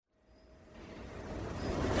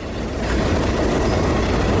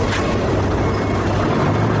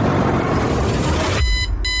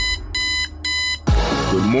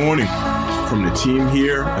morning from the team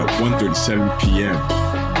here at 1:37 p.m.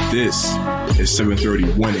 This is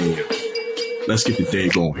 7:31 a.m. Let's get the day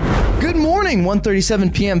going. Good morning,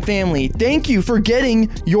 1:37 p.m. family. Thank you for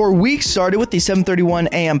getting your week started with the 7:31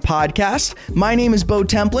 a.m. podcast. My name is Bo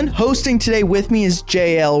Templin. Hosting today with me is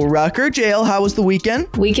JL Rucker. JL, how was the weekend?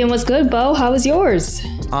 Weekend was good, Bo. How was yours?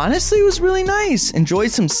 Honestly, it was really nice. Enjoyed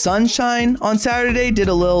some sunshine on Saturday. Did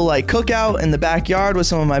a little cookout in the backyard with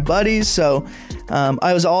some of my buddies. So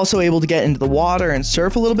I was also able to get into the water and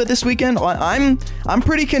surf a little bit this weekend. I'm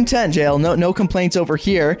pretty content, JL. No complaints over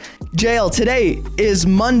here. JL, today is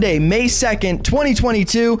Monday, May 2nd,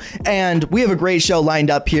 2022, and we have a great show lined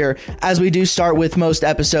up here. As we do start with most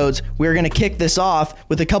episodes, we're going to kick this off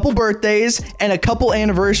with a couple birthdays and a couple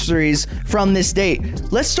anniversaries from this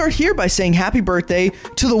date. Let's start here by saying happy birthday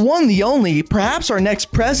to the one, the only, perhaps our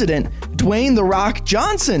next president, Dwayne "The Rock"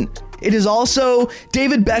 Johnson. It is also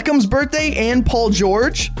David Beckham's birthday and Paul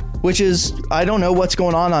George, which is, I don't know what's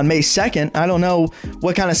going on May 2nd. I don't know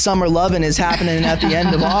what kind of summer loving is happening at the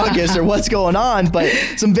end of August or what's going on, but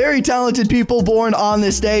some very talented people born on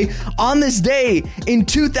this day. On this day in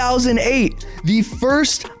 2008, the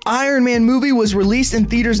first Iron Man movie was released in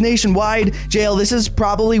theaters nationwide. JL, this is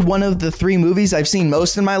probably one of the 3 movies I've seen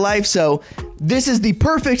most in my life, so this is the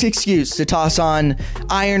perfect excuse to toss on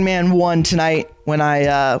Iron Man 1 tonight when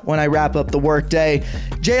I wrap up the work day.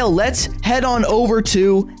 JL, let's head on over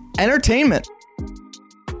to entertainment.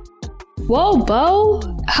 Whoa, Bo.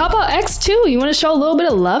 How about X2? You want to show a little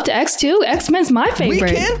bit of love to X2? X-Men's my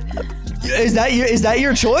favorite. We can? Is that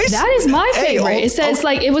your choice? That is my favorite. It says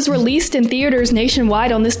it was released in theaters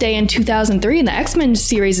nationwide on this day in 2003, and the X-Men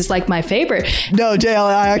series is my favorite. No, JL,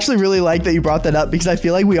 I actually really like that you brought that up because I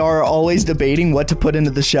feel like we are always debating what to put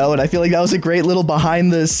into the show, and I feel like that was a great little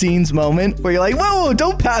behind the scenes moment where you're like, whoa,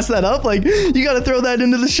 don't pass that up. You got to throw that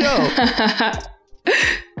into the show.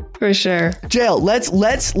 For sure. JL,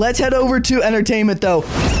 let's head over to entertainment though.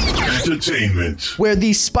 Entertainment. Where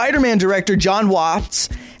the Spider-Man director Jon Watts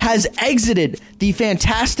has exited the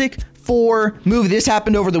Fantastic Four movie. This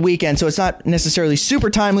happened over the weekend, so it's not necessarily super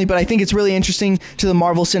timely, but I think it's really interesting to the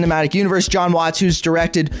Marvel Cinematic Universe. Jon Watts, who's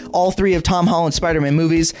directed all 3 of Tom Holland's Spider-Man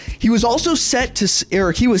movies, he was also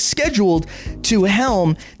he was scheduled to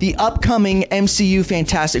helm the upcoming MCU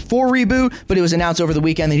Fantastic Four reboot, but it was announced over the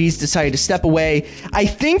weekend that he's decided to step away. I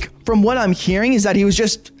think from what I'm hearing is that he was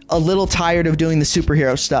just a little tired of doing the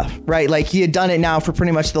superhero stuff, right? He had done it now for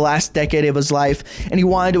pretty much the last decade of his life, and he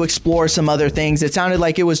wanted to explore some other things. It sounded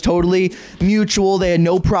like it was totally mutual. They had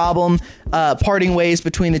no problem parting ways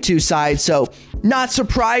between the two sides. So not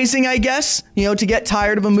surprising, I guess, to get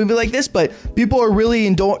tired of a movie like this, but people are really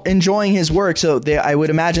enjoying his work. So I would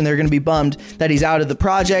imagine they're going to be bummed that he's out of the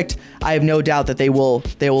project. I have no doubt that they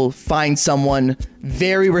will find someone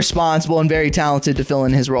very responsible and very talented to fill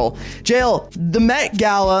in his role. JL, the Met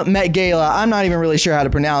Gala, I'm not even really sure how to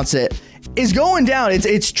pronounce it, is going down.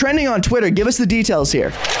 It's trending on Twitter. Give us the details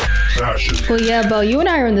here. Fashion. Well, yeah, Bo, you and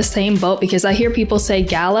I are in the same boat because I hear people say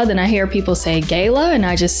gala, then I hear people say gala, and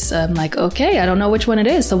I'm like, okay, I don't know which one it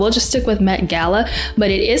is. So we'll just stick with Met Gala, but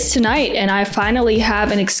it is tonight, and I finally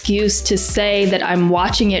have an excuse to say that I'm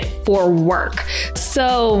watching it for work.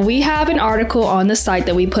 So we have an article on the site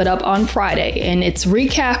that we put up on Friday, and it's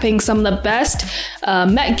recapping some of the best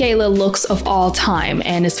Met Gala looks of all time.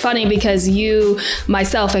 And it's funny because you,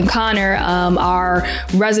 myself, and Connor, our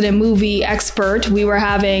resident movie expert, we were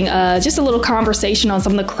having just a little conversation on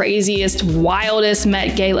some of the craziest, wildest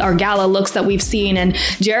Met Gala or gala looks that we've seen. And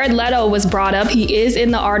Jared Leto was brought up. He is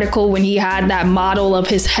in the article when he had that model of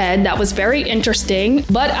his head. That was very interesting.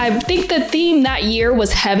 But I think the theme that year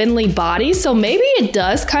was heavenly bodies. So maybe it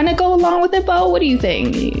does kind of go along with it, Bo. What do you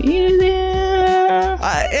think?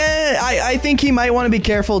 I think he might want to be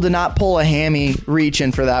careful to not pull a hammy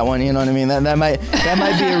reaching for that one. You know what I mean? That might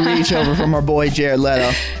be a reach over from our boy Jared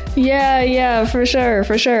Leto. Yeah, for sure.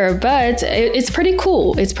 But it's pretty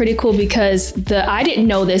cool. It's pretty cool because I didn't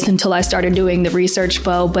know this until I started doing the research,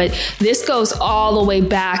 Bo, but this goes all the way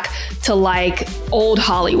back to old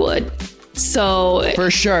Hollywood. So for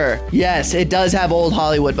sure. Yes, it does have old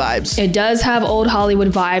Hollywood vibes. It does have old Hollywood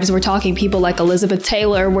vibes. We're talking people like Elizabeth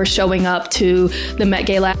Taylor were showing up to the Met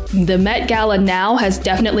Gala. The Met Gala now has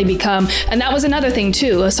definitely become, and that was another thing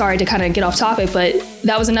too. Sorry to kind of get off topic, but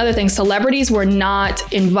that was another thing. Celebrities were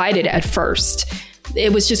not invited at first.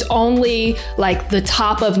 it was just only like the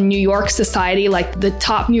top of New York society, like the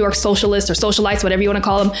top New York socialists or socialites, whatever you want to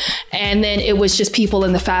call them. And then it was just people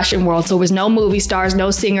in the fashion world. So it was no movie stars,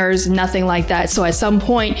 no singers, nothing like that. So at some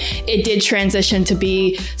point it did transition to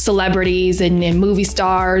be celebrities and movie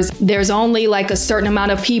stars. There's only like a certain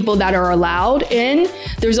amount of people that are allowed in.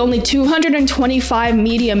 There's only 225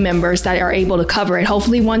 media members that are able to cover it.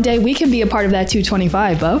 Hopefully one day we can be a part of that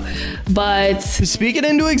 225, Bo. But speak it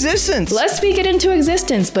into existence. Let's speak it into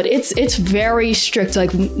existence. But it's very strict.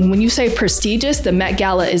 Like when you say prestigious, the Met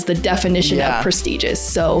Gala is the definition of prestigious.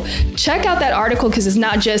 So check out that article, because it's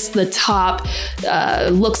not just the top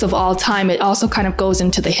looks of all time. It also kind of goes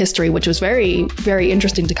into the history, which was very, very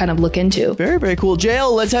interesting to kind of look into. Very, very cool.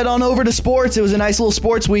 JL, let's head on over to sports. It was a nice little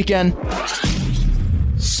sports weekend.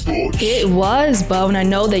 Sports. It was, Bo, and I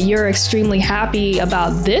know that you're extremely happy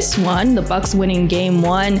about this one, the Bucks winning game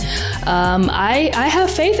 1. I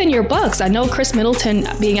have faith in your Bucks. I know Chris Middleton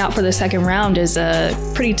being out for the second round is a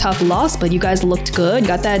pretty tough loss, but you guys looked good,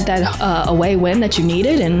 got that away win that you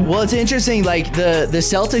needed. And well, it's interesting, like the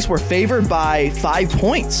Celtics were favored by 5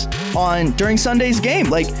 points during Sunday's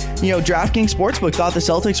game. Like, DraftKings Sportsbook thought the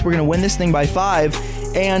Celtics were going to win this thing by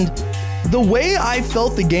 5, and the way I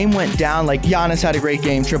felt the game went down, like Giannis had a great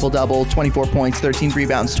game, triple-double, 24 points, 13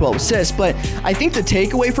 rebounds, 12 assists. But I think the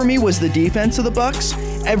takeaway for me was the defense of the Bucks.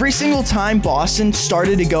 Every single time Boston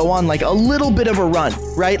started to go on like a little bit of a run,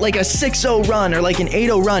 right? Like a 6-0 run or like an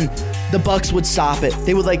 8-0 run, the Bucks would stop it.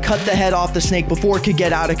 They would like cut the head off the snake before it could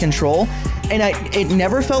get out of control. And it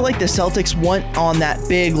never felt like the Celtics went on that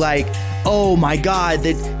big like, oh my God,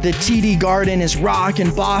 the TD Garden is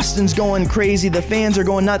rocking, Boston's going crazy, the fans are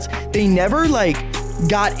going nuts. They never like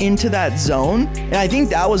got into that zone. And I think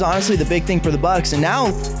that was honestly the big thing for the Bucks. And now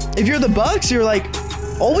if you're the Bucks, you're like,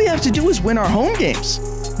 all we have to do is win our home games,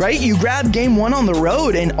 right? You grab game 1 on the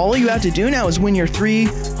road, and all you have to do now is win your 3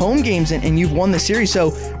 home games, and you've won the series.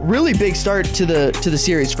 So really big start to the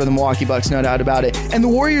series for the Milwaukee Bucks, no doubt about it. And the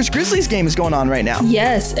Warriors-Grizzlies game is going on right now.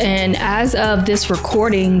 Yes, and as of this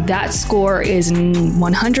recording, that score is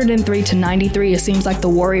 103-93. It seems like the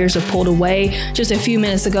Warriors have pulled away. Just a few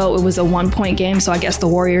minutes ago, it was a 1-point game, so I guess the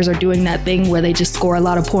Warriors are doing that thing where they just score a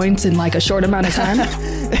lot of points in like a short amount of time.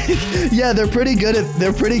 Yeah, they're pretty good at that.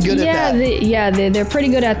 They're pretty good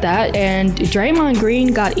at that. And Draymond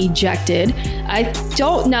Green got ejected. I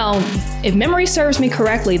don't know if memory serves me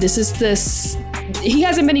correctly. He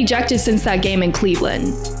hasn't been ejected since that game in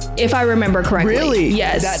Cleveland, if I remember correctly. Really?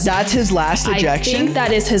 Yes. That's his last ejection? I think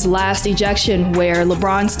that is his last ejection, where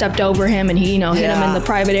LeBron stepped over him and he, hit him in the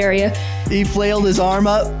private area. He flailed his arm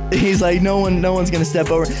up. He's like, no one's going to step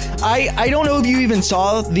over. I don't know if you even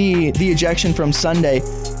saw the ejection from Sunday.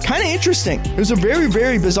 Kind of interesting. It was a very,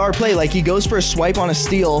 very bizarre play. Like, he goes for a swipe on a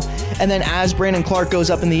steal, and then as Brandon Clark goes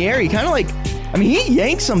up in the air, he kind of he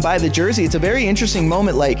yanks him by the jersey. It's a very interesting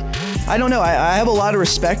moment. Like, I don't know. I have a lot of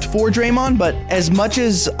respect for Draymond, but as much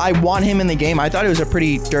as I want him in the game, I thought it was a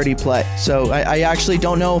pretty dirty play. So I actually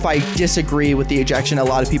don't know if I disagree with the ejection. A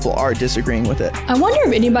lot of people are disagreeing with it. I wonder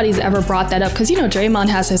if anybody's ever brought that up, because, Draymond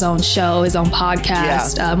has his own show, his own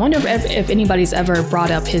podcast. Yeah. I wonder if anybody's ever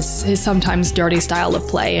brought up his sometimes dirty style of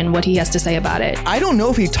play and what he has to say about it. I don't know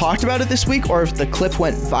if he talked about it this week or if the clip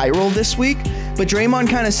went viral this week, but Draymond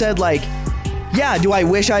kind of said like, yeah, do I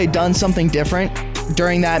wish I had done something different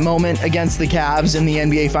during that moment against the Cavs in the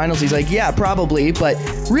NBA Finals? He's like, yeah, probably, but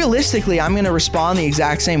realistically, I'm going to respond the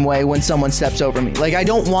exact same way when someone steps over me. Like, I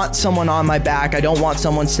don't want someone on my back. I don't want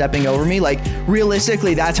someone stepping over me. Like,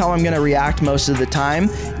 realistically, that's how I'm going to react most of the time.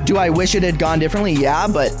 Do I wish it had gone differently? Yeah,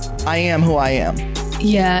 but I am who I am.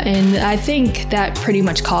 Yeah, and I think that pretty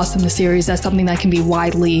much cost them the series. That's something that can be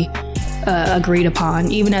widely agreed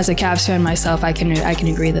upon. Even as a Cavs fan myself, I can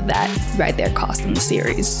agree that right there cost them the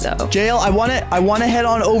series. So, JL, I want to head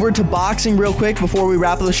on over to boxing real quick before we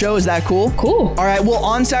wrap up the show. Is that cool? Cool. All right. Well,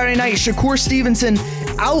 on Saturday night, Shakur Stevenson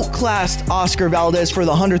outclassed Oscar Valdez for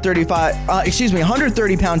the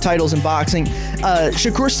 130-pound titles in boxing.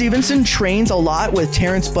 Shakur Stevenson trains a lot with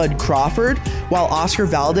Terrence Bud Crawford, while Oscar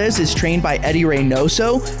Valdez is trained by Eddie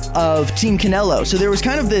Reynoso of Team Canelo. So there was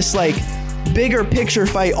kind of this like bigger picture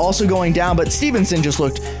fight also going down, but Stevenson just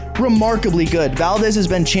looked remarkably good. Valdez has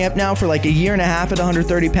been champ now for like a year and a half at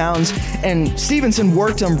 130 pounds, and Stevenson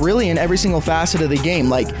worked him really in every single facet of the game.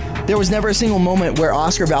 Like, there was never a single moment where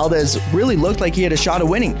Oscar Valdez really looked like he had a shot of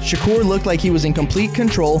winning. Shakur looked like he was in complete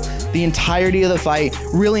control the entirety of the fight.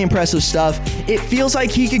 Really impressive stuff. It feels like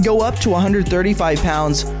he could go up to 135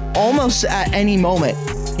 pounds almost at any moment.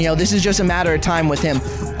 This is just a matter of time with him.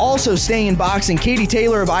 Also staying in boxing, Katie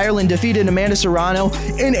Taylor of Ireland defeated Amanda Serrano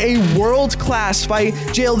in a world-class fight.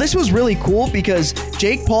 JL, this was really cool because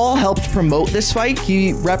Jake Paul helped promote this fight.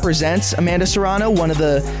 He represents Amanda Serrano, one of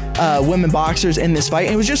the women boxers in this fight.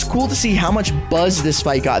 And it was just cool to see how much buzz this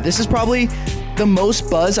fight got. This is probably the most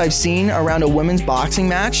buzz I've seen around a women's boxing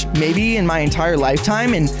match, maybe in my entire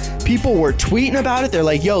lifetime. And people were tweeting about it. They're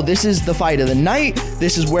like, yo, this is the fight of the night.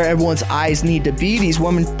 This is where everyone's eyes need to be. These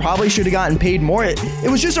women probably should have gotten paid more. It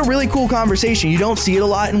was just a really cool conversation. You don't see it a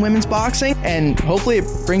lot in women's boxing, and hopefully it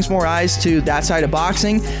brings more eyes to that side of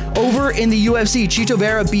boxing. Over in the UFC, Chito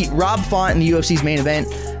Vera beat Rob Font in the UFC's main event.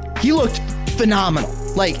 He looked phenomenal.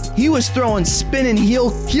 Like, he was throwing spinning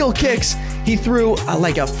heel kicks. He threw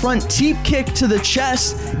like a front teep kick to the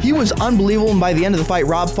chest. He was unbelievable. And by the end of the fight,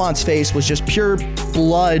 Rob Font's face was just pure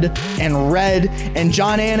blood and red. And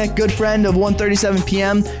John Anik, good friend of 137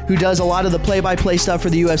 PM, who does a lot of the play-by-play stuff for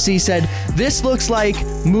the UFC, said, "This looks like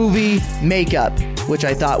movie makeup," which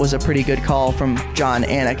I thought was a pretty good call from John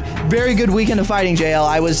Anik. Very good weekend of fighting, JL.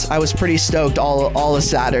 I was pretty stoked all of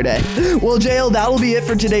Saturday. Well, JL, that'll be it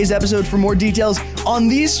for today's episode. For more details on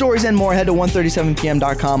these stories and more, head to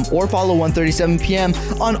 137pm.com or follow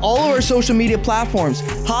 137pm on all of our social media platforms.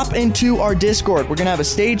 Hop into our Discord. We're going to have a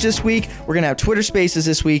stage this week. We're going to have Twitter Spaces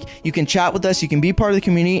this week. You can chat with us. You can be part of the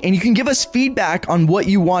community, and you can give us feedback on what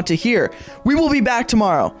you want to hear. We will be back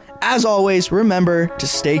tomorrow. As always, remember to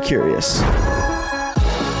stay curious.